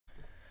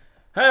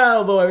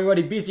Hello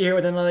everybody, BC here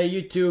with another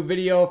YouTube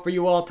video for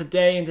you all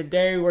today. And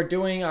today we're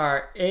doing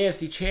our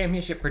AFC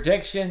Championship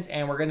predictions,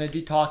 and we're going to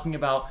be talking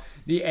about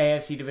the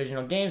AFC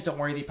divisional games. Don't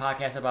worry, the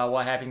podcast about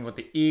what happened with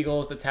the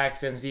Eagles, the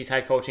Texans, these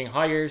head coaching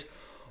hires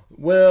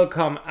will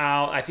come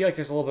out. I feel like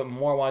there's a little bit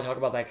more I want to talk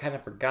about that I kind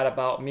of forgot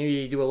about.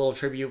 Maybe do a little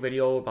tribute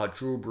video about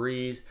Drew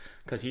Brees,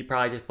 because he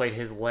probably just played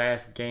his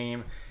last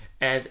game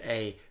as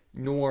a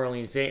New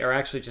Orleans Saint, or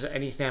actually just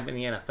any snap in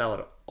the NFL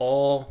at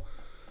all.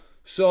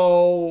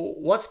 So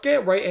let's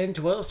get right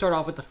into it. Let's start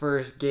off with the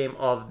first game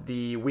of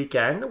the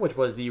weekend, which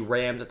was the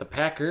Rams at the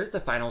Packers. The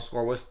final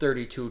score was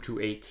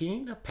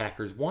 32-18.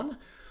 Packers won.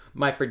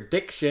 My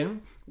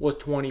prediction was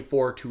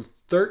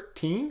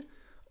 24-13.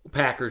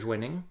 Packers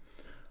winning.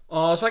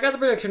 So I got the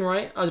prediction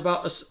right. I was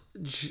about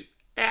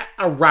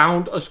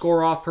around a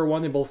score off per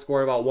one. They both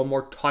scored about one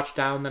more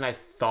touchdown than I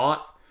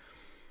thought.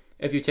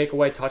 If you take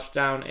away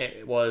touchdown,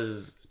 it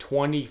was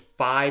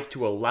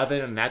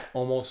 25-11, and that's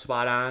almost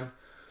spot on.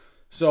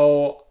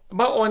 So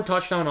about one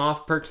touchdown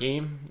off per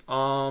team. It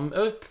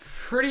was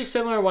pretty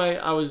similar to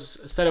what I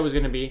said it was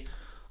going to be.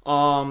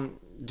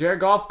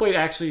 Jared Goff played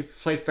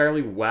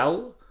fairly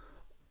well.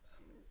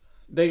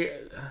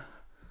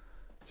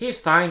 He's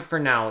fine for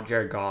now,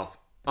 Jared Goff.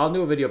 I'll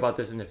do a video about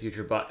this in the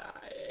future, but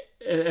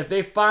if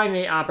they find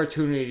an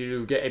opportunity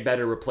to get a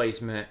better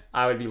replacement,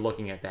 I would be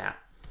looking at that.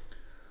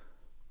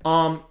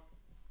 But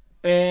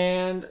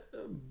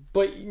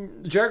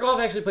Jared Goff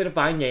actually played a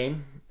fine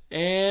game,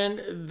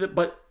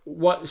 but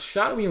what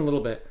shocked me a little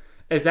bit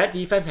is that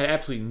defense had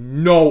absolutely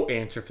no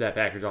answer for that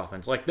Packers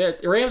offense. Like, the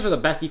Rams were the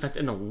best defense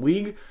in the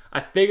league.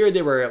 I figured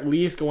they were at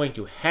least going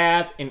to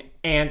have an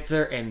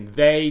answer, and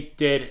they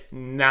did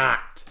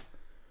not.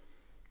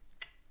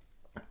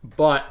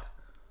 But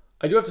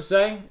I do have to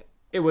say,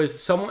 it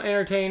was somewhat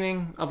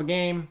entertaining of a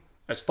game.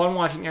 It's fun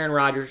watching Aaron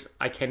Rodgers.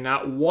 I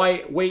cannot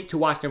wait to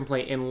watch them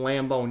play in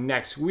Lambeau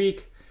next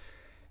week.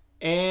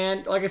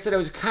 And like I said, it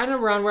was kind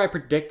of around where I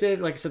predicted.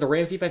 Like I said, the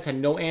Rams defense had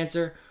no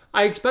answer.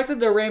 I expected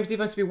the Rams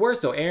defense to be worse,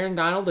 though. Aaron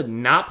Donald did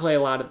not play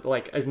a lot of,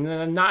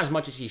 not as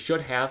much as he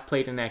should have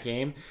played in that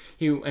game.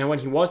 And when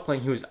he was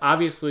playing, he was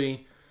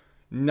obviously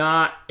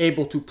not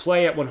able to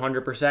play at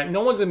 100%.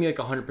 No one's going to be like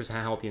 100%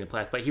 healthy in the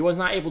playoffs, but he was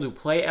not able to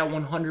play at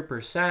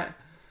 100%.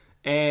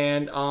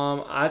 And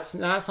that's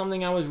not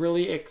something I was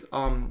really,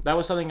 that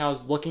was something I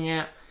was looking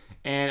at.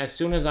 And as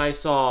soon as I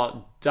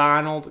saw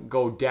Donald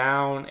go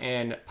down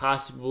and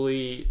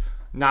possibly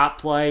not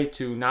play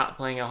to not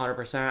playing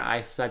 100%,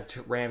 I said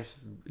Rams,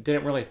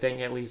 didn't really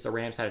think at least the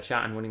Rams had a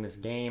shot in winning this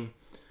game.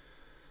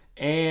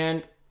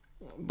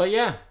 But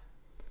yeah,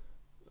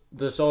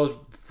 so it was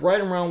right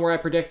around where I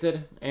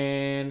predicted,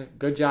 and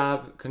good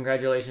job.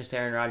 Congratulations to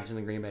Aaron Rodgers and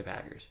the Green Bay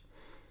Packers.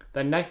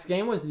 The next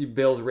game was the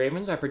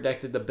Bills-Ravens. I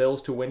predicted the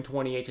Bills to win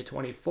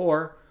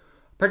 28-24.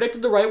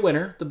 Predicted the right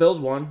winner. The Bills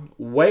won.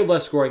 Way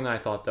less scoring than I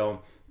thought,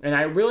 though. And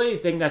I really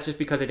think that's just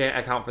because I didn't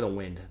account for the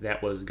wind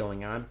that was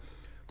going on.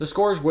 The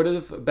scores would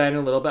have been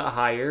a little bit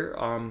higher.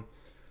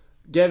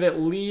 Give at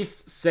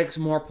least 6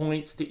 more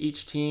points to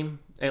each team.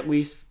 At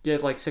least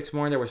give like 6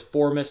 more. There was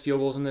 4 missed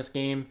field goals in this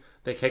game.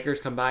 The kickers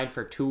combined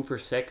for 2 for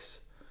 6.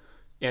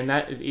 And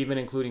that is even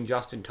including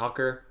Justin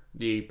Tucker,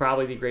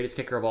 probably the greatest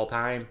kicker of all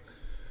time.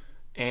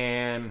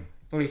 And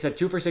like I said,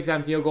 2 for 6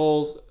 on field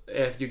goals.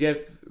 If you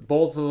give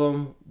both of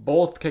them,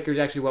 both kickers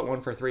actually went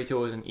 1 for 3 too.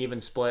 It was an even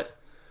split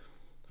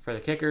for the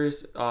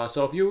kickers.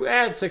 So if you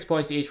add 6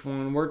 points to each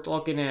one, we're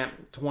looking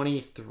at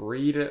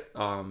 23 to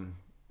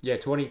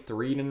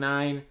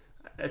 9.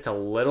 It's a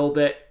little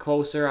bit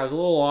closer. I was a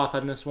little off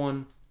on this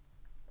one.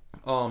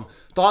 Thought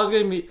it was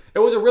gonna be. It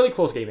was a really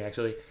close game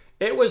actually.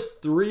 It was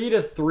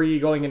 3-3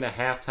 going into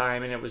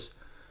halftime, and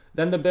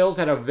then the Bills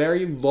had a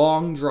very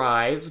long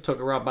drive.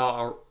 Took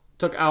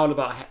out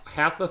about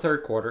half the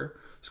third quarter.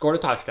 Scored a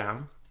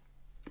touchdown.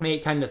 Made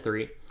it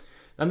 10-3.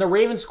 Then the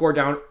Ravens scored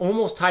down,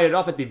 almost tied it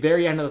up at the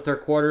very end of the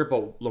third quarter,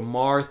 but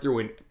Lamar threw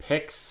a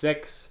pick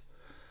 6.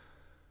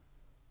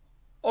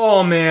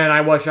 Oh man,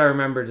 I wish I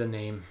remembered the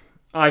name.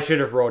 I should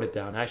have wrote it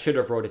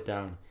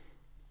down.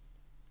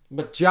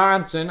 But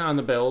Johnson on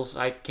the Bills,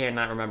 I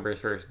cannot remember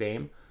his first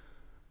name.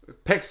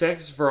 Pick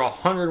 6 for a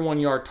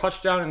 101-yard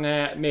touchdown, and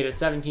that made it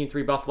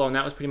 17-3 Buffalo, and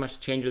that was pretty much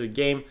the change of the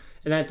game.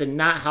 And that did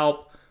not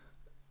help.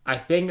 I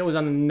think it was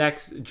on the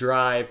next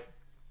drive,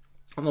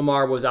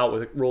 Lamar was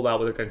ruled out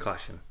with a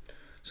concussion.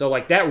 So,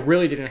 that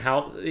really didn't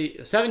help.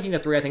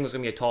 17-3, I think, was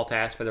going to be a tall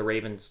task for the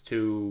Ravens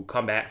to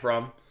come back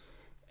from.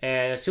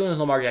 And as soon as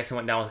Lamar Jackson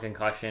went down with a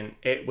concussion,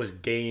 it was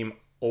game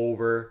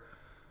over.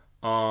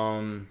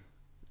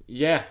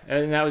 Yeah,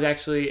 and that was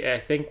actually, I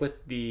think,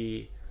 with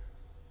the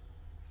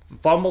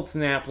fumbled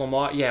snap,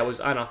 Lamar, it was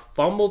on a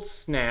fumbled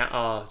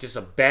snap, just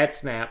a bad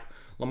snap.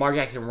 Lamar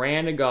Jackson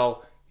ran to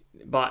go,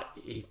 but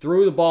he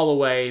threw the ball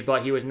away,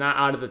 but he was not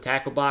out of the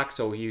tackle box,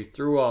 so he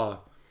threw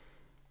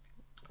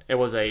it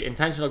was a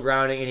intentional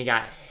grounding, and he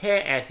got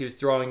hit as he was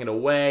throwing it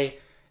away,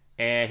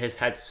 and his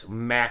head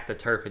smacked the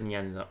turf in the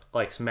end zone,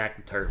 smacked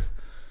the turf.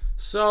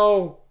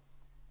 So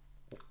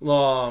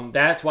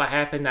That's what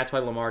happened. That's why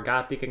Lamar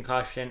got the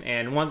concussion.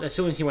 And as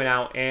soon as he went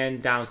out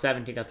and down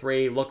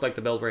 17-3, looked like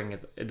the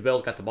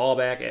Bills got the ball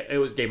back. It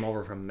was game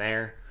over from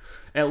there.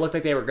 And it looked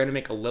like they were going to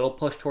make a little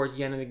push towards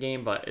the end of the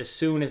game, but as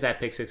soon as that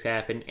pick six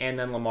happened and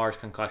then Lamar's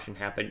concussion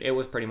happened, it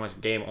was pretty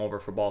much game over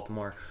for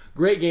Baltimore.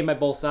 Great game by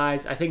both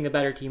sides. I think the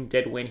better team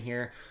did win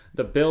here.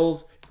 The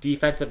Bills'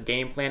 defensive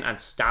game plan on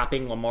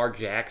stopping Lamar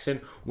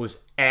Jackson was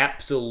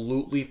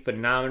absolutely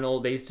phenomenal.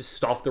 They used to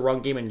stuff the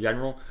run game in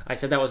general. I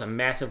said that was a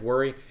massive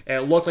worry.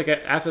 And it looked like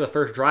after the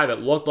first drive, it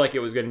looked like it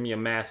was going to be a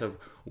massive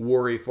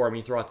worry for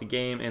me throughout the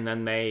game. And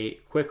then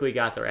they quickly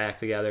got their act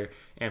together,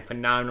 and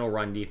phenomenal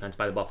run defense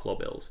by the Buffalo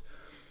Bills.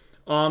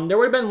 There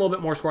would have been a little bit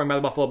more scoring by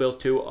the Buffalo Bills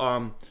too.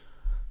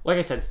 Like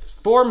I said,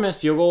 4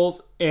 missed field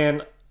goals,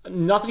 and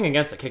nothing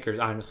against the kickers,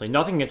 honestly.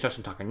 Nothing against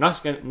Justin Tucker.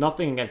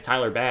 Nothing against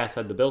Tyler Bass,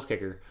 the Bills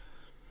kicker.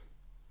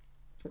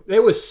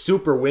 It was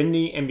super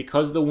windy, and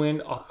because of the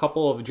wind, a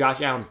couple of Josh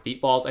Allen's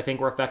deep balls, I think,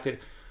 were affected.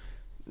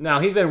 Now,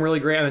 he's been really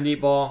great on the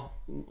deep ball.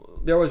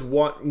 There was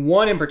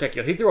one in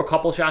particular. He threw a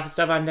couple shots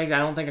at Stefon Diggs. I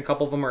don't think a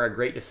couple of them are a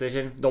great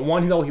decision. The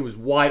one, though, he was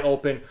wide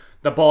open.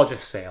 The ball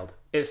just sailed.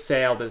 It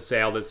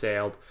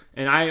sailed.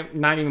 And I'm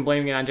not even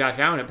blaming it on Josh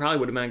Allen. It probably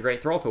would have been a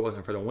great throw if it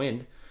wasn't for the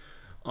wind.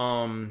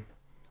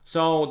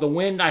 So the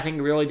wind, I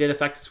think, really did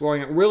affect the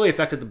scoring. It really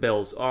affected the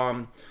Bills.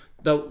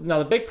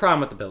 The big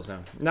problem with the Bills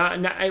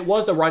it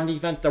was the run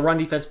defense. The run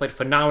defense played a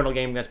phenomenal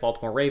game against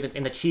Baltimore Ravens,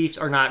 and the Chiefs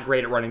are not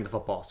great at running the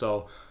football.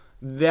 So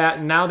that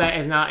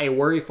is not a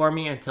worry for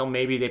me until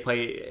maybe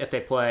if they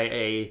play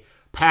a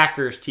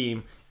Packers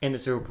team in the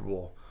Super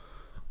Bowl.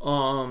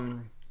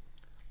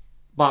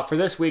 But for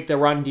this week, the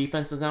run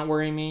defense does not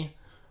worry me.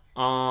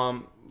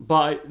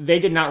 But they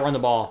did not run the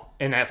ball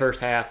in that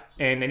first half,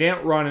 and they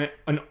didn't run it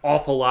an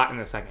awful lot in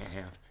the second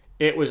half.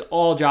 It was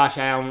all Josh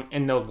Allen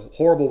and the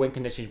horrible wind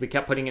conditions we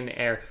kept putting in the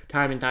air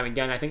time and time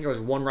again. I think there was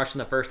one rush in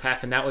the first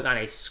half, and that was on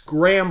a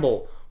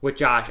scramble with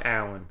Josh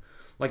Allen.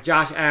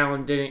 Josh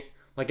Allen didn't,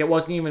 it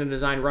wasn't even a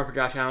designed run for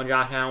Josh Allen.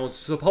 Josh Allen was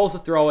supposed to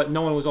throw it.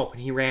 No one was open.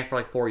 He ran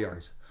for 4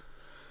 yards.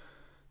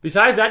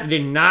 Besides that, they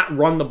did not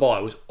run the ball.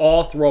 It was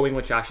all throwing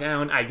with Josh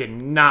Allen. I did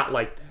not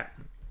like that.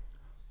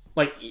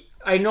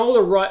 I know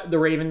the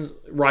Ravens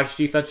rush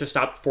defense just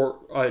stopped for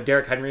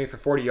Derrick Henry for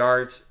 40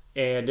 yards.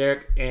 And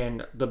Derek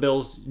and the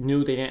Bills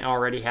knew they didn't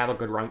already have a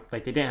good run. They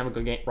didn't have a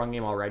good run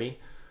game already.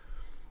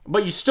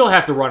 But you still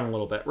have to run a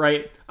little bit,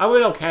 right? I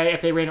would okay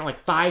if they ran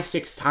it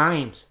 5-6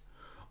 times.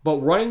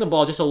 But running the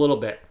ball just a little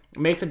bit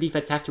makes the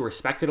defense have to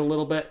respect it a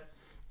little bit.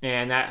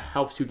 And that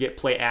helps you get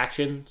play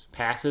actions,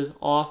 passes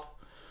off.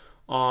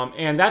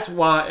 And that's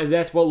what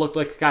looked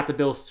like got the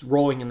Bills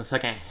rolling in the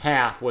second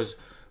half was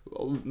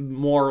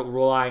more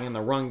relying on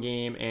the run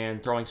game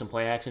and throwing some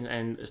play action.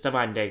 And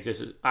Stefon Diggs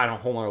just on a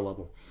whole other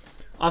level.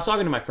 I was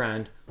talking to my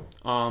friend.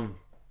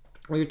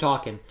 We were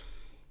talking.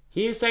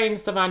 He's saying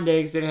Stefon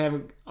Diggs didn't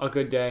have a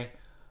good day.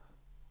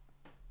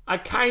 I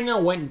kind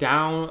of went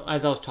down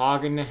as I was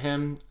talking to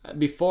him.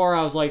 Before,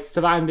 I was like,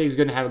 Stefon Diggs is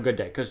going to have a good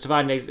day. Because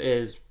Stefon Diggs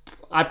is...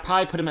 I'd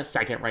probably put him at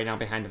second right now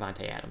behind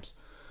Davante Adams.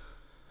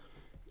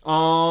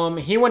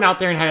 He went out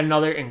there and had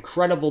another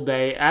incredible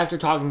day. After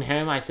talking to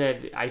him, I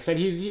said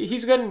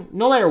he's good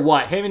no matter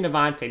what. Him and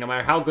Davante, no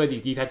matter how good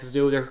these defenses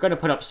do, they're going to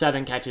put up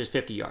 7 catches,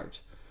 50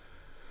 yards.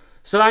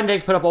 Stefon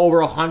Diggs put up over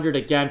 100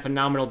 again.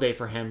 Phenomenal day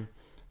for him.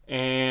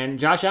 And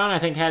Josh Allen, I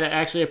think, had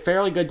actually a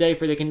fairly good day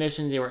for the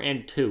conditions they were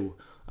in, too.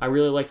 I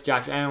really liked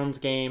Josh Allen's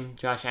game.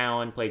 Josh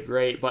Allen played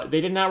great, but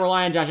they did not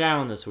rely on Josh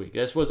Allen this week.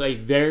 This was a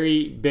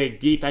very big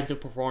defensive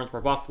performance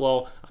for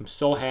Buffalo. I'm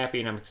so happy,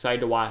 and I'm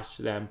excited to watch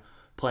them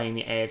playing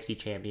the AFC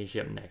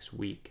Championship next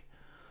week.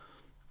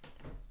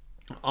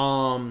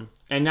 And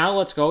now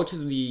let's go to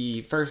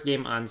the first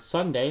game on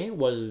Sunday,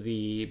 was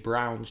the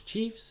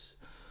Browns-Chiefs.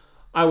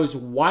 I was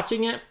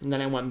watching it, and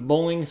then I went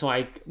bowling, so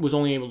I was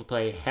only able to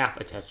pay half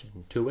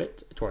attention to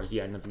it towards the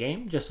end of the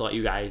game, just to let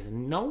you guys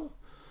know.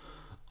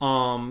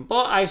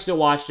 But I still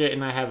watched it,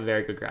 and I have a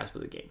very good grasp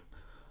of the game.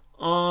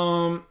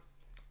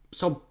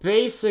 So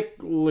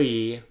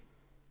basically,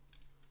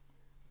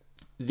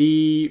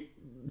 the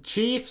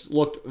Chiefs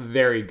looked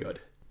very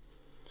good.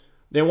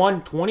 They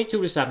won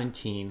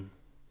 22-17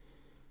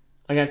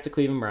 against the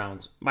Cleveland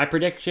Browns. My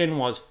prediction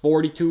was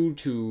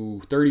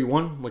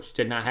 42-31, which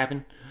did not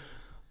happen.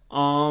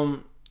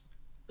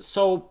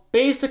 So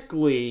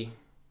basically,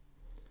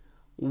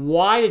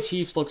 why the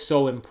Chiefs look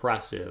so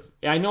impressive.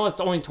 I know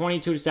it's only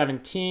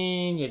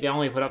 22-17. They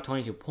only put up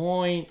 22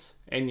 points,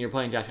 and you're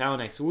playing Josh Allen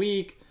next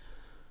week.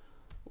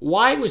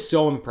 Why it was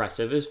so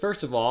impressive is,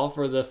 first of all,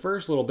 for the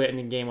first little bit in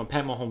the game when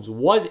Pat Mahomes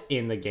was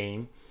in the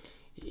game,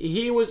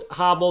 he was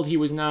hobbled. He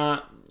was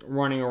not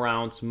running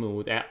around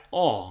smooth at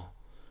all.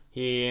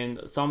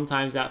 And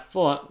sometimes that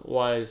foot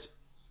was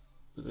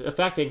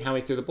affecting how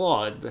he threw the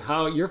ball.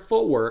 How your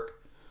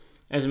footwork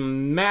is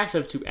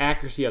massive to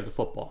accuracy of the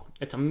football.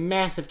 It's a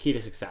massive key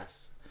to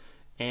success.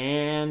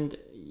 And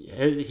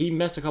he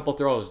missed a couple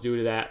throws due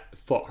to that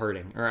foot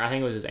hurting. Or I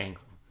think it was his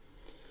ankle.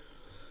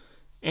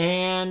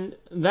 And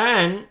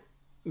then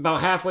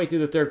about halfway through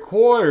the third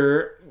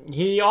quarter,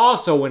 he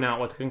also went out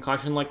with a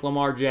concussion like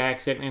Lamar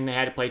Jackson, and they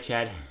had to play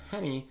Chad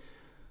Henne.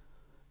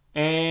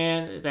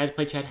 And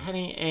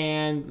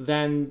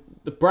then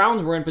the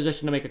Browns were in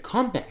position to make a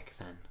comeback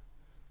then.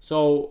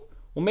 So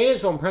what made it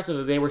so impressive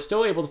is they were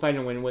still able to find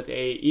a win with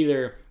a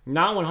either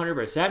not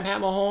 100%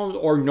 Pat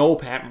Mahomes or no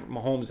Pat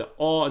Mahomes at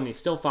all, and they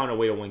still found a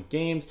way to win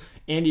games.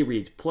 Andy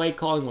Reid's play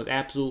calling was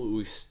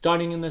absolutely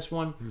stunning in this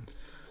one.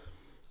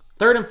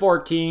 3rd and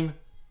 14,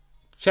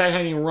 Chad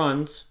Henne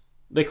runs.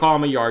 They call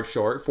him a yard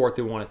short, 4th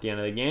and 1 at the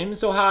end of the game.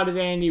 So how does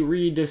Andy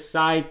Reid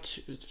decide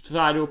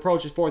to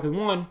approach his 4th and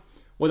 1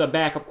 with a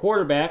backup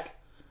quarterback?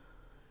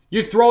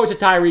 You throw it to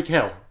Tyreek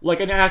Hill, like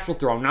an actual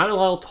throw, not a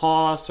little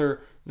toss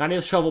or not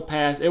a shovel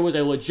pass. It was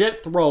a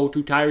legit throw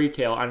to Tyreek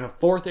Hill on a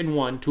 4th and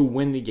 1 to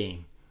win the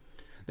game.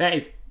 That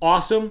is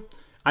awesome.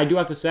 I do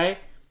have to say,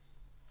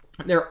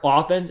 their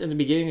offense in the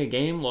beginning of the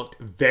game looked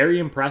very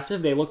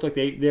impressive. They looked like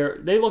they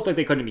looked like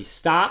they couldn't be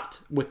stopped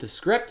with the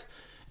script.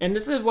 And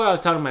this is what I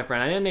was telling my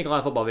friend. I didn't make a lot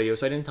of football videos,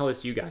 so I didn't tell this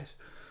to you guys.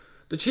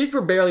 The Chiefs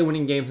were barely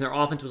winning games, and their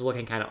offense was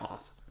looking kind of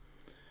off.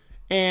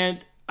 And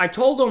I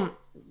told him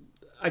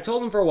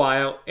for a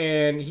while,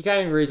 and he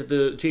kind of agrees that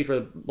the Chiefs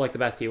were like the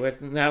best team.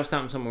 And that was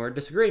something we were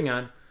disagreeing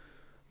on.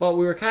 But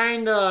we were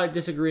kind of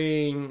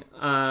disagreeing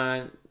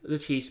on the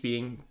Chiefs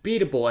being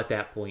beatable at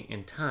that point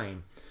in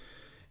time.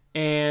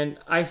 And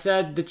I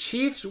said the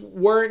Chiefs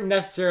weren't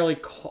necessarily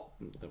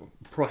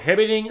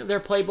prohibiting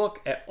their playbook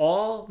at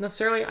all,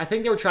 necessarily. I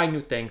think they were trying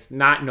new things,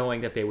 not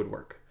knowing that they would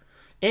work.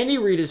 Andy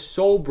Reid is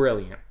so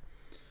brilliant.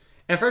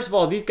 And first of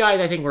all, these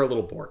guys, I think, were a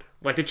little bored.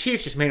 Like, the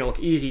Chiefs just made it look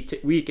easy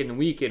week and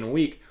week and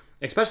week,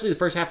 especially the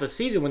first half of the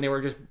season when they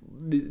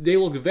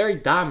looked very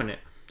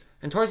dominant.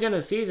 And towards the end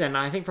of the season,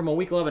 I think from a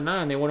week 11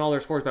 on, they won all their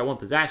scores by one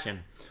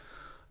possession.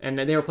 And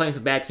then they were playing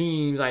some bad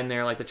teams in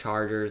there, like the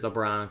Chargers, the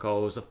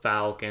Broncos, the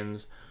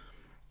Falcons.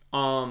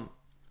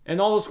 And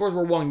all those scores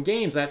were won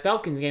games. That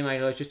Falcons game I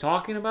was just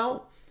talking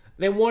about,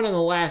 they won on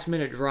the last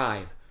minute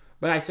drive.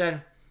 But I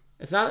said,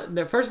 it's not.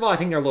 First of all, I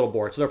think they're a little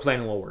bored, so they're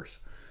playing a little worse.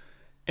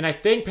 And I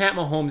think Pat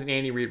Mahomes and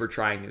Andy Reid were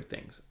trying new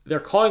things. They're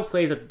calling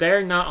plays that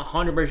they're not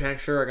 100%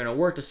 sure are going to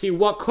work to see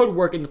what could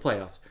work in the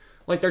playoffs.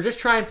 Like, they're just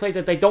trying plays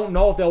that they don't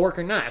know if they'll work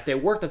or not. If they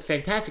work, that's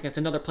fantastic. It's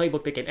another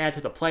playbook they can add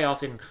to the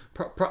playoffs and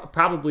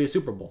probably a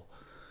Super Bowl.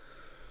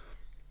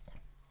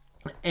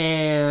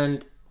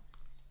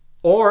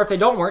 Or if they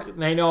don't work,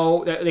 they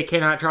know that they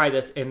cannot try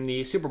this in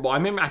the Super Bowl.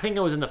 I think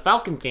it was in the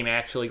Falcons game,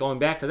 actually, going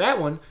back to that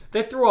one.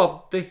 They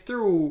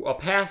threw a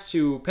pass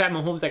to Pat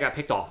Mahomes that got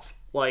picked off.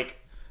 Like,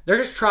 they're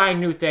just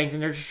trying new things,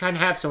 and they're just trying to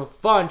have some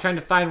fun, trying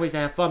to find ways to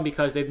have fun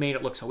because they've made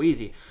it look so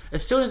easy.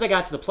 As soon as they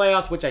got to the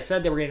playoffs, which I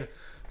said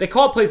they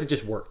called plays that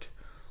just worked.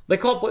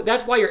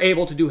 That's why you're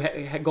able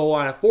to go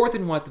on a 4th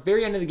and 1 at the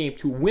very end of the game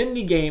to win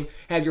the game,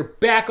 have your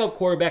backup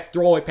quarterback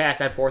throw a pass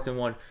at 4th and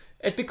 1.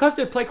 It's because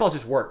their play calls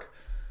just work.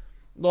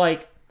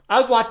 Like, I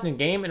was watching the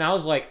game, and I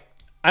was like,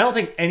 I don't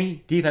think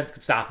any defense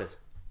could stop this.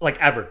 Like,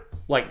 ever.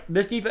 Like,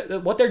 this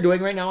defense, what they're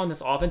doing right now on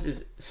this offense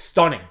is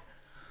stunning.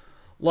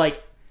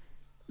 Like,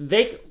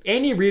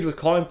 Andy Reid was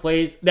calling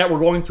plays that were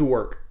going to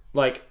work.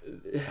 Like,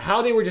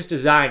 how they were just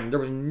designed, there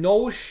was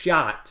no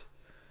shot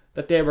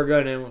that they were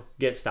going to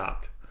get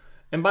stopped.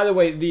 And by the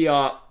way,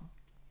 the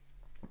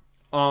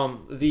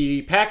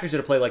Packers did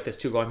a play like this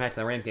too, going back to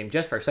the Rams game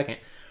just for a second.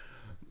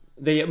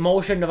 They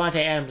motioned Davante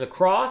Adams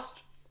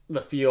across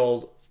the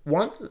field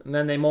once, and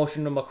then they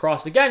motioned him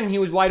across again, and he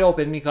was wide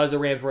open because the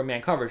Rams were in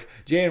man coverage.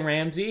 Jalen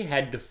Ramsey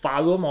had to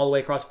follow him all the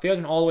way across the field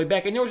and all the way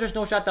back, and there was just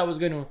no shot that was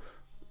going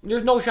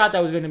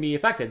to be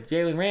affected.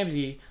 Jalen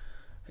Ramsey,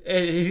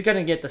 he's going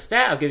to get the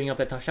stat of giving up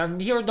that touchdown.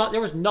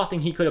 There was nothing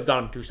he could have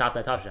done to stop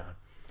that touchdown.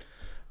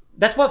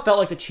 That's what felt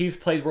like the Chiefs'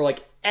 plays were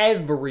like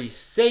every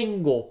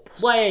single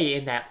play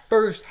in that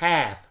first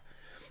half.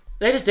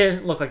 They just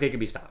didn't look like they could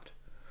be stopped.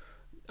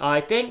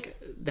 I think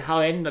how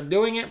they ended up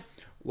doing it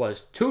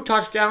was 2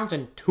 touchdowns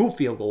and 2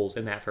 field goals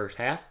in that first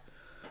half.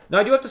 Now,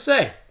 I do have to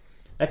say,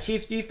 that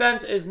Chiefs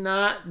defense is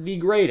not the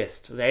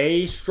greatest.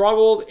 They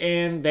struggled,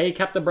 and they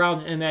kept the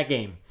Browns in that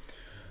game.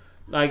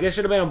 Like, this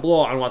should have been a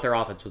blowout on what their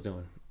offense was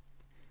doing.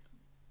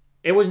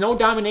 It was no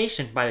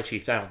domination by the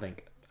Chiefs, I don't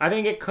think. I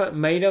think it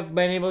might have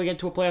been able to get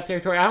to a playoff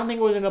territory. I don't think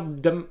it was in a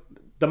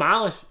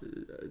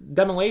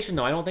demolition,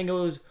 though. I don't think it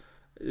was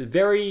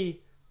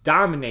very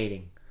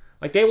dominating.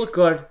 Like, they looked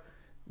good.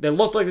 They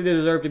looked like they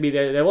deserved to be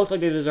there. They looked like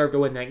they deserved to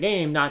win that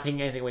game, not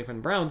taking anything away from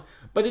the Browns.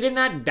 But they did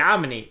not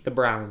dominate the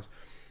Browns.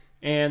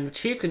 And the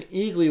Chiefs can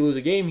easily lose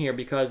a game here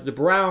because the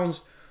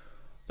Browns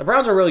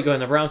are really good,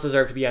 and the Browns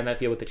deserve to be on that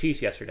field with the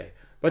Chiefs yesterday.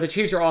 But the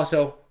Chiefs are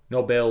also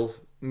no Bills,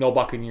 no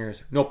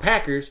Buccaneers, no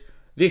Packers,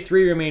 the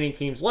 3 remaining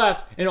teams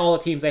left, and all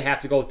the teams they have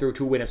to go through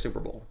to win a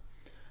Super Bowl.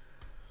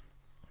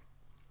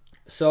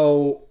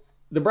 So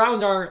the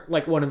Browns aren't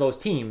like one of those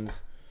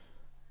teams.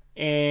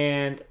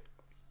 And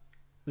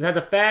that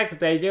the fact that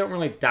they didn't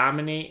really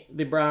dominate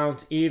the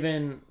Browns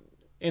even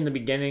in the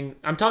beginning.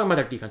 I'm talking about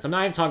their defense. I'm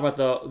not even talking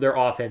about their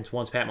offense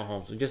once Pat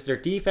Mahomes. Just their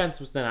defense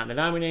was not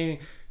dominating.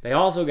 They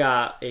also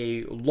got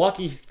a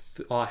lucky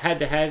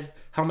head-to-head,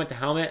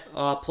 helmet-to-helmet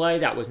play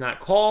that was not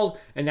called,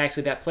 and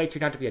actually that play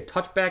turned out to be a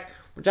touchback,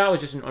 which that was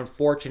just an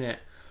unfortunate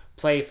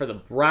play for the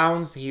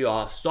Browns. He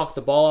stuck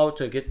the ball out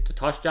to get the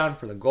touchdown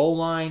for the goal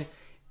line,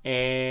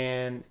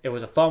 and it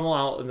was a fumble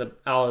out of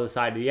the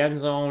side of the end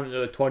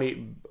zone.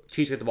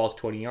 Chiefs get the ball to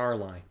the 20-yard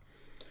line.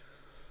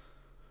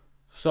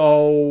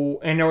 So,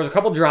 and there was a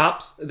couple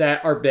drops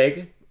that are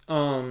big.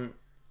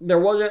 There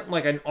wasn't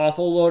like an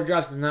awful load of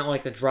drops. It's not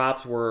like the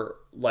drops were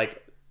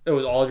like it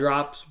was all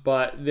drops,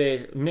 but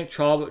Nick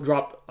Chubb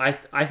dropped.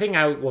 I think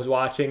I was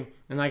watching,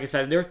 and like I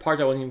said, there was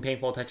parts I wasn't even paying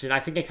full attention.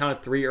 I think I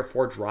counted 3 or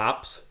 4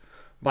 drops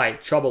by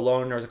Chubb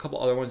alone. There was a couple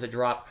other ones that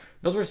dropped.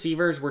 Those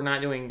receivers were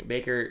not doing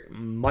Baker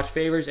much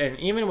favors, and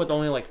even with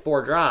only like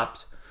 4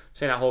 drops,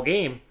 say that whole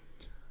game,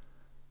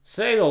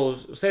 say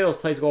those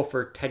plays go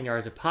for 10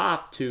 yards a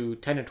pop to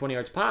 10 to 20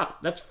 yards a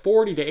pop. That's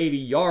 40 to 80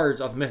 yards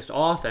of missed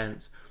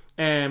offense.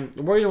 And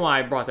the reason why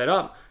I brought that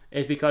up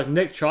is because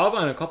Nick Chubb,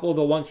 on a couple of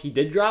the ones he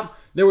did drop,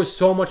 there was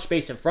so much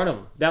space in front of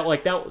him.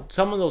 That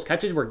some of those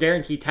catches were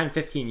guaranteed 10,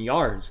 15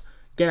 yards.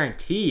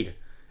 Guaranteed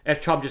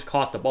if Chubb just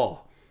caught the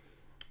ball.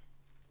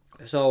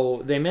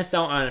 So they missed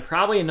out on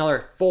probably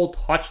another full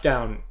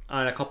touchdown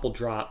on a couple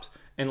drops.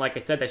 And like I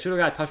said, they should have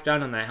got a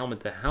touchdown on that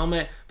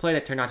helmet-to-helmet play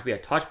that turned out to be a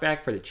touchback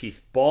for the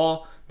Chiefs'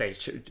 ball.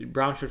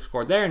 Browns should have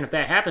scored there. And if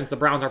that happens, the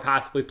Browns are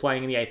possibly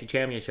playing in the AFC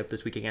Championship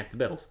this week against the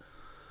Bills.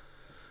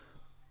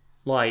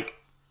 Like,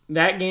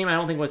 that game I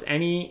don't think was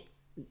I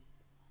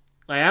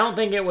don't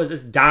think it was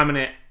as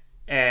dominant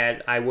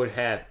as I would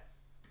have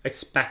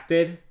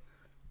expected,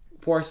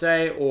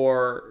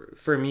 or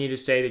for me to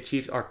say the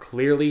Chiefs are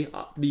clearly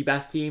the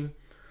best team.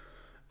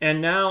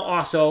 And now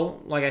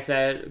also, like I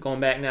said, going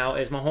back now,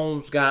 is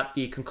Mahomes got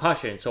the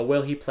concussion. So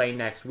will he play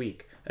next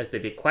week? That's the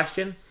big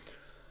question.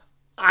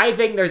 I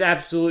think there's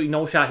absolutely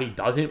no shot he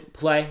doesn't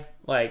play.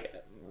 Pat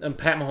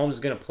Mahomes is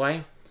going to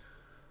play.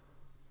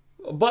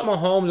 But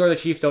Mahomes or the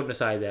Chiefs don't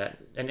decide that.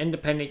 An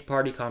independent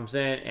party comes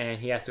in, and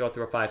he has to go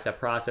through a 5-step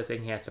process,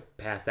 and he has to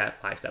pass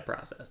that 5-step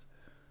process.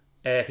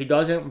 If he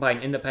doesn't, by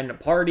an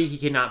independent party, he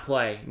cannot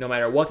play, no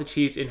matter what the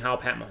Chiefs and how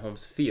Pat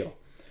Mahomes feel.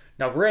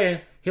 Now,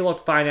 granted, he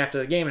looked fine after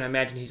the game, and I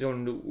imagine he's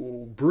going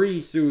to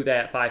breeze through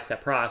that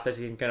 5-step process.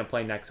 He's going to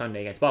play next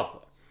Sunday against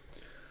Buffalo.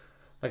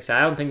 Like I said,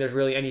 I don't think there's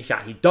really any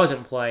shot he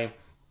doesn't play.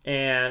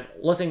 And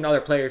listening to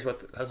other players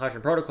with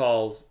concussion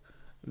protocols,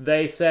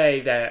 they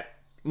say that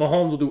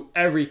Mahomes will do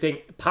everything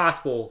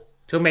possible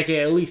to make it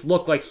at least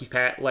look like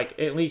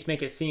at least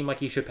make it seem like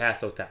he should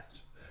pass those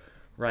tests,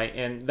 right?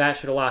 And that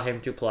should allow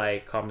him to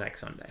play come next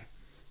Sunday.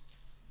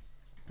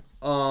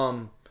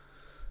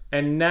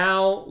 And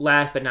now,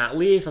 last but not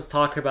least, let's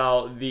talk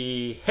about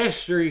the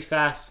history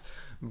fest,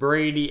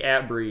 Brady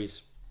at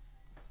Breeze.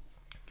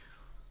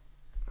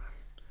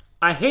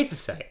 I hate to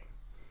say it.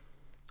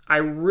 I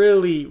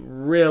really,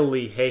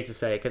 really hate to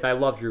say it because I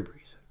love Drew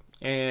Brees.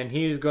 And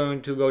he's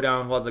going to go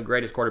down as one of the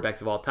greatest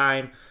quarterbacks of all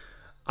time.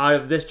 Out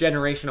of this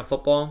generation of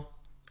football,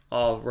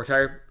 of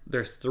retired,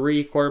 there's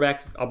 3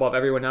 quarterbacks above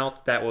everyone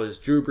else. That was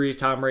Drew Brees,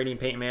 Tom Brady, and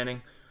Peyton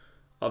Manning.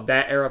 Of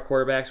that era of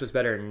quarterbacks was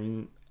better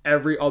than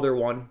every other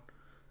one.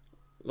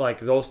 Like,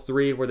 those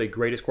 3 were the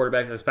greatest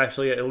quarterbacks,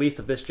 especially at least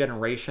of this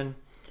generation.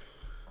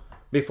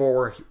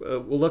 Before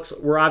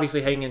we're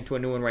obviously heading into a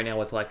new one right now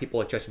with like people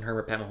like Justin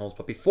Herbert, Pat Mahomes.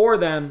 But before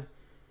them,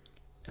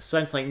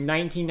 since like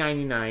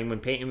 1999 when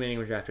Peyton Manning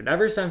was drafted,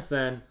 ever since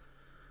then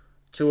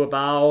to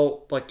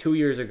about like 2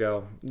 years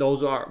ago,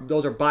 those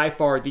are by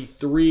far the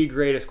 3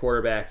 greatest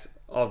quarterbacks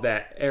of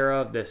that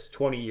era, this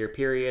 20-year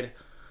period.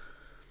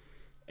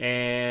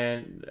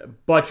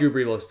 But Drew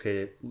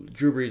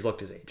Brees looked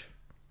his age.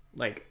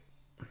 Like,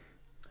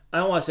 I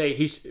don't want to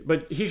say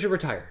but he should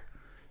retire.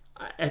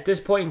 At this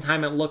point in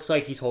time, it looks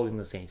like he's holding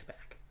the Saints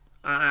back.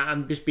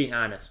 I'm just being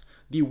honest.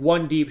 The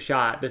one deep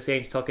shot the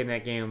Saints took in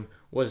that game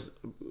was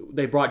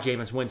they brought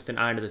Jameis Winston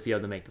onto the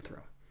field to make the throw.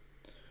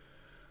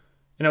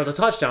 And it was a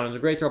touchdown. It was a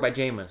great throw by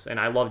Jameis, and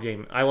I love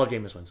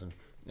Jameis Winston.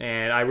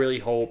 And I really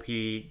hope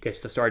he gets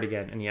to start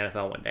again in the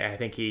NFL one day. I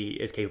think he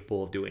is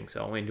capable of doing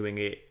so and doing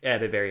it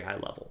at a very high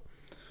level.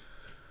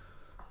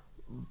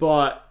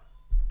 But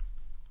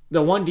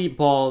the one deep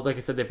ball, like I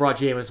said, they brought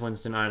Jameis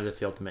Winston onto the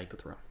field to make the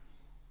throw.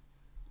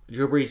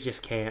 Drew Brees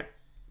just can't.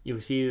 You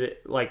see that,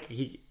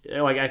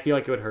 I feel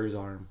like it would hurt his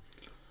arm.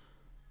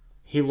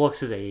 He looks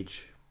his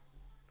age.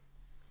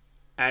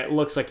 It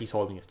looks like he's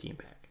holding his team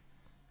back.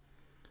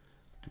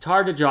 It's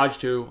hard to judge,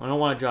 too. I don't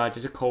want to judge.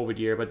 It's a COVID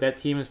year, but that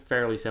team is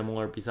fairly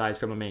similar, besides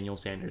from Emmanuel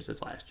Sanders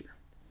this last year.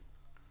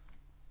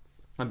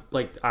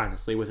 Like,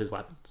 honestly, with his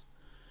weapons.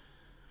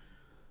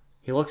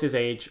 He looks his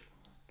age,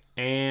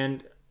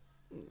 and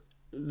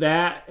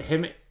that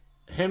him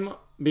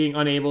being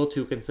unable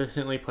to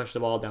consistently push the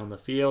ball down the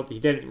field. He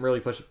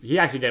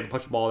actually didn't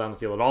push the ball down the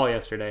field at all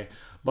yesterday,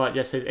 but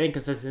just his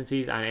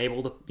inconsistencies on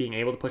being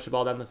able to push the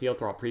ball down the field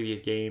throughout previous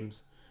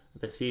games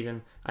this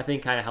season, I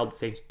think kind of held the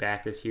Saints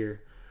back this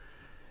year.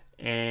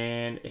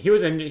 And he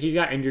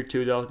got injured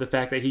too, though. The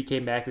fact that he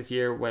came back this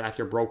year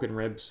after broken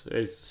ribs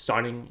is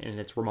stunning, and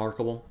it's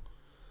remarkable.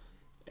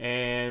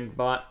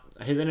 But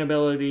his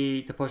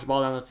inability to push the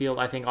ball down the field,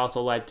 I think,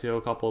 also led to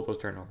a couple of those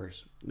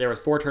turnovers. There was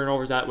 4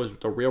 turnovers. That was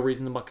the real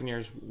reason the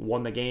Buccaneers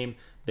won the game.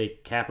 They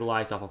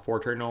capitalized off of 4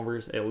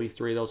 turnovers. At least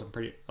 3 of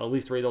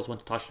those went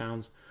to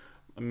touchdowns.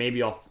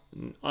 Maybe all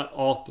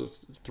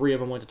 3 of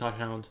them went to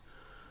touchdowns.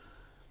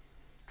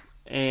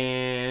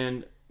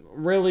 And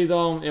really,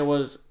 though, it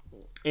was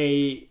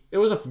a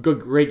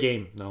great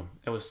game. Though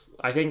it was,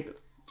 I think,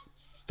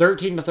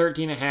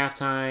 13-13 at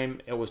halftime.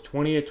 It was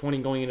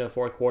 20-20 going into the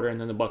fourth quarter, and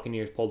then the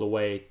Buccaneers pulled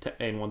away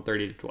and won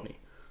 30-20.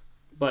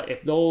 But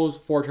if those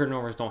 4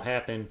 turnovers don't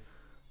happen,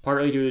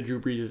 partly due to Drew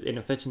Brees'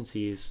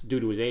 inefficiencies due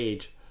to his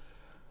age,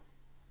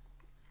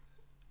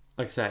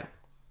 like I said,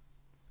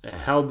 it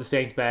held the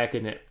Saints back,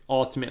 and it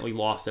ultimately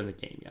lost them the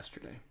game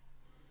yesterday.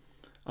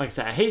 Like I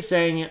said, I hate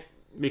saying it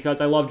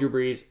because I love Drew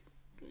Brees.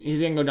 He's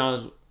going to go down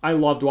as... I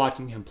loved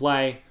watching him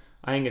play.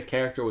 I think his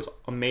character was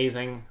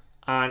amazing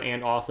on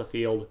and off the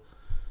field.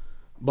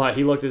 But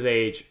he looked his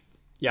age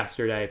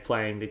yesterday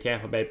playing the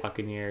Tampa Bay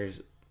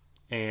Buccaneers,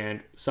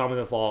 and some of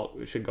the fault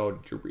should go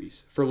to Drew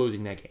Brees for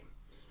losing that game.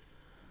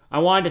 I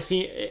wanted to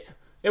see...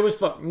 It was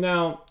fun.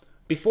 Now,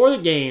 before the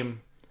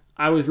game,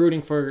 I was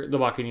rooting for the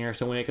Buccaneers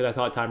to win it because I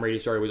thought Tom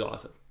Brady's story was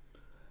awesome.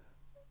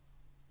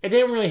 It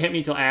didn't really hit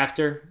me till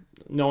after,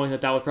 knowing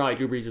that was probably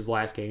Drew Brees'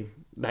 last game.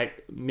 That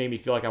made me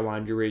feel like I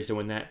wanted Drew Brees to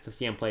win that, to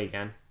see him play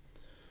again.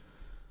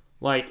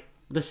 Like,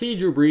 to see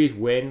Drew Brees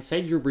win,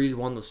 say Drew Brees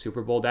won the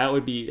Super Bowl, that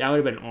would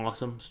have been an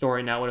awesome story,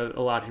 and that would have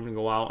allowed him to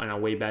go out on a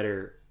way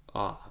better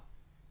of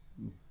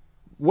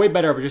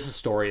just a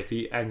story if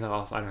he ends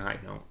off on a high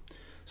note.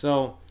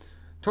 So,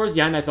 towards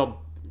the end, I felt...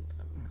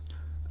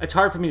 It's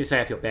hard for me to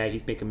say I feel bad.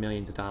 He's making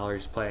millions of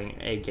dollars playing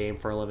a game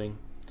for a living.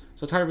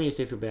 So it's hard for me to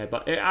say I feel bad,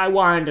 but I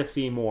wanted to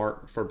see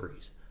more for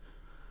Brees.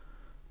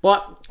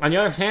 But, on the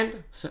other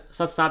hand,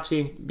 let's stop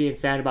being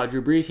sad about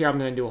Drew Brees here. I'm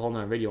going to do a whole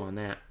nother video on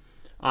that.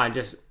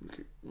 Just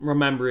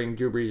remembering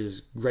Drew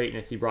Brees'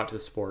 greatness he brought to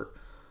the sport.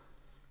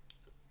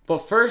 But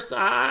first,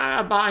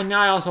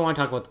 I also want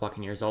to talk about the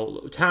Buccaneers.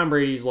 So, Tom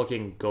Brady's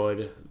looking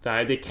good.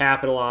 They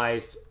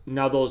capitalized.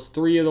 Now,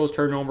 3 of those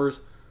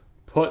turnovers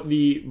put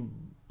the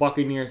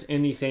Buccaneers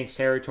in the Saints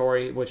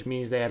territory, which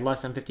means they had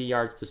less than 50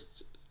 yards to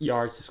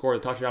score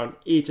the touchdown.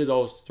 Each of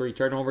those 3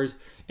 turnovers,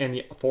 and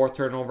the 4th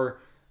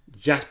turnover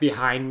just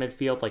behind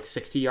midfield, like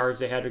 60 yards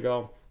they had to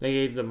go. They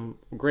gave them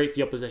great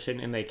field position,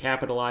 and they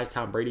capitalized.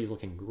 Tom Brady's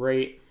looking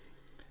great.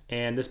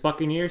 And this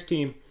Buccaneers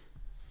team,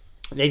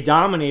 they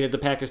dominated the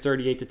Packers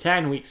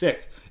 38-10 Week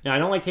 6. Now, I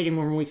don't like taking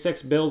them from Week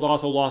 6. Bills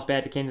also lost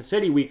bad to Kansas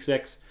City Week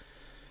 6.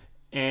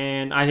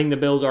 And I think the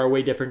Bills are a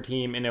way different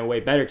team and a way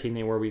better team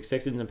than they were Week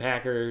 6. And the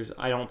Packers,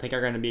 I don't think,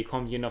 are going to be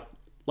clumsy enough.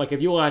 Like,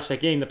 if you watch that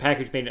game, the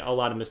Packers made a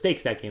lot of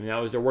mistakes that game. That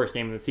was their worst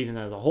game of the season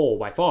as a whole,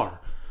 by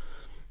far.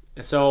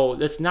 So,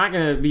 that's not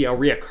going to be a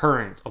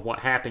reoccurrence of what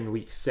happened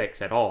Week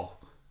 6 at all.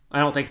 I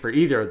don't think for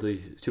either of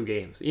these 2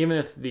 games. Even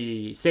if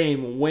the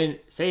same win,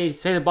 say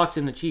the Bucs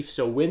and the Chiefs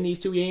still win these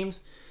 2 games,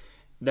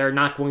 they're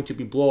not going to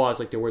be blowouts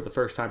like they were the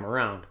first time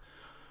around.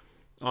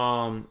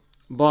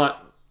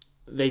 But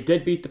they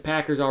did beat the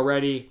Packers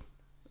already,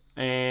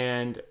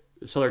 and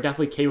so they're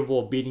definitely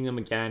capable of beating them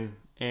again.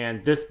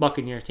 And this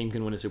Buccaneers team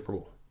can win a Super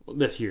Bowl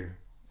this year.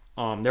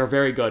 They're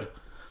very good,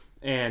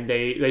 and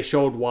they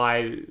showed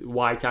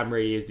why Tom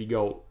Brady is the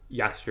GOAT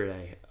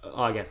yesterday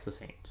against the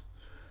Saints.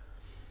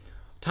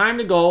 Time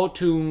to go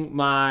to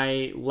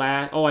my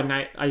last... Oh, and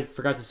I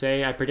forgot to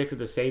say, I predicted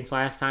the Saints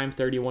last time,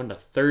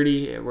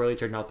 31-30. It really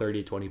turned out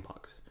 30-20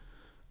 Bucks.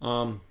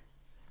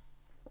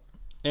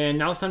 And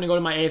now it's time to go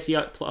to my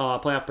AFC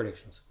playoff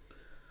predictions.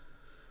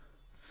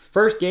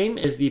 First game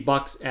is the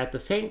Bucks at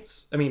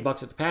the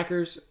Bucks at the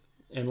Packers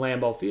in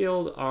Lambeau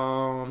Field.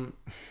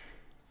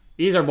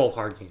 These are both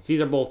hard games.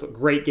 These are both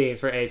great games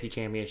for AFC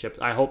championships.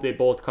 I hope they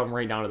both come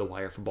right down to the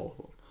wire for both of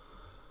them.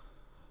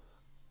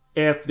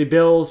 If the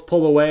Bills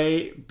pull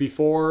away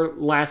before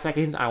last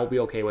seconds, I will be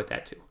okay with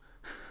that too.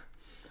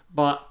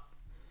 But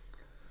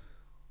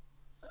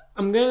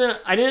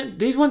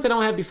these ones I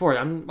don't have before.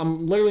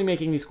 I'm literally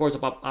making these scores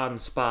up on the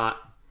spot.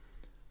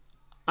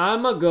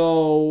 I'm gonna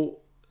go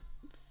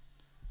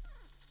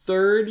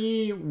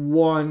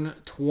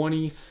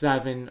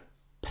 31-27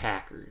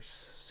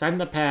 Packers.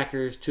 Send the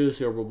Packers to the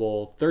Super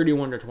Bowl,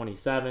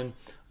 31-27.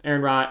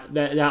 Aaron Rodgers,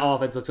 that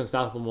offense looks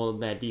unstoppable,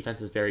 and that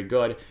defense is very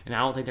good. And I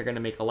don't think they're going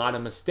to make a lot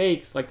of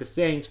mistakes like the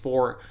Saints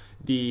for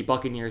the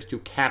Buccaneers to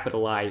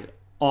capitalize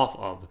off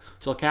of.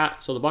 So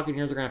the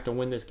Buccaneers are going to have to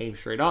win this game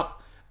straight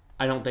up.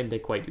 I don't think they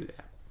quite do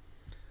that.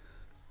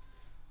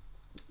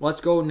 Let's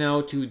go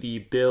now to the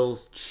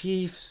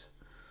Bills-Chiefs.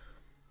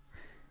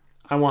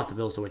 I want the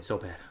Bills to win so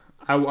bad.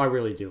 I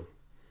really do.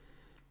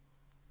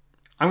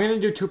 I'm going to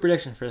do 2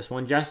 predictions for this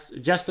one. Just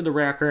for the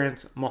rare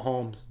occurrence,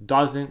 Mahomes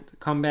doesn't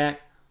come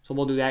back. So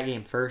we'll do that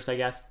game first, I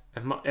guess.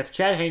 If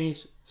Chad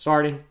Henne's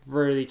starting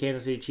for the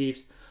Kansas City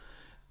Chiefs,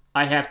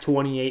 I have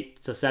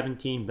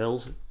 28-17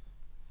 Bills.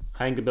 I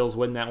think the Bills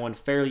win that one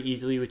fairly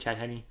easily with Chad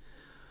Henne.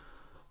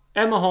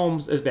 And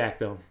Mahomes is back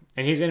though,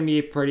 and he's gonna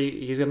be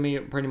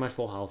pretty much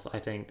full health. I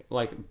think,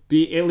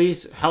 be at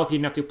least healthy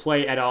enough to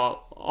play at a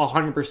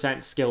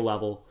 100% skill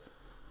level.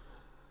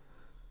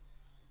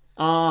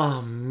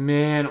 Oh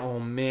man,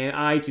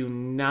 I do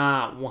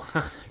not want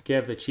to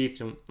give the Chiefs.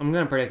 I'm going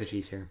to predict the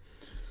Chiefs here.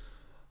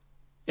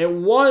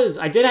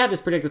 I did have this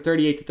predicted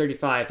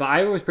 38-35, but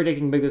I was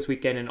predicting big this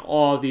weekend, and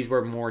all of these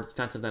were more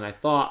defensive than I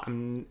thought.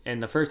 And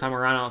the first time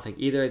around, I don't think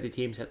either of the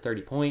teams hit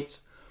 30 points.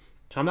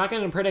 So I'm not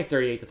going to predict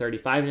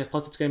 38-35, and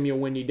plus it's going to be a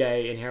windy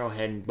day in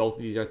Arrowhead, and both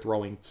of these are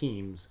throwing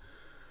teams.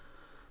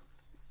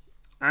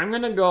 I'm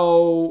going to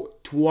go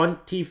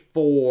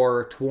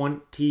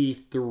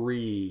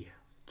 24-23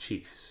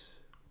 Chiefs.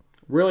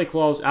 Really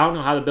close. I don't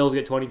know how the Bills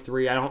get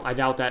 23. I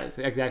doubt that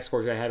exact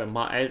score is going to happen.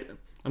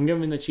 I'm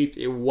giving the Chiefs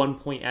a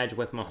 1-point edge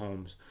with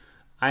Mahomes.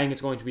 I think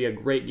it's going to be a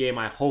great game.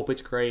 I hope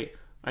it's great.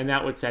 And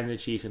that would send the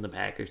Chiefs and the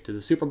Packers to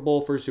the Super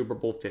Bowl for Super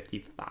Bowl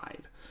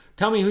 55.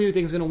 Tell me who you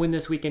think is going to win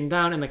this weekend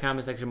down in the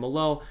comment section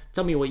below.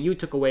 Tell me what you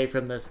took away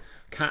from this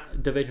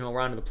divisional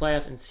round of the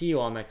playoffs. And see you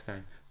all next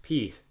time.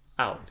 Peace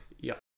out.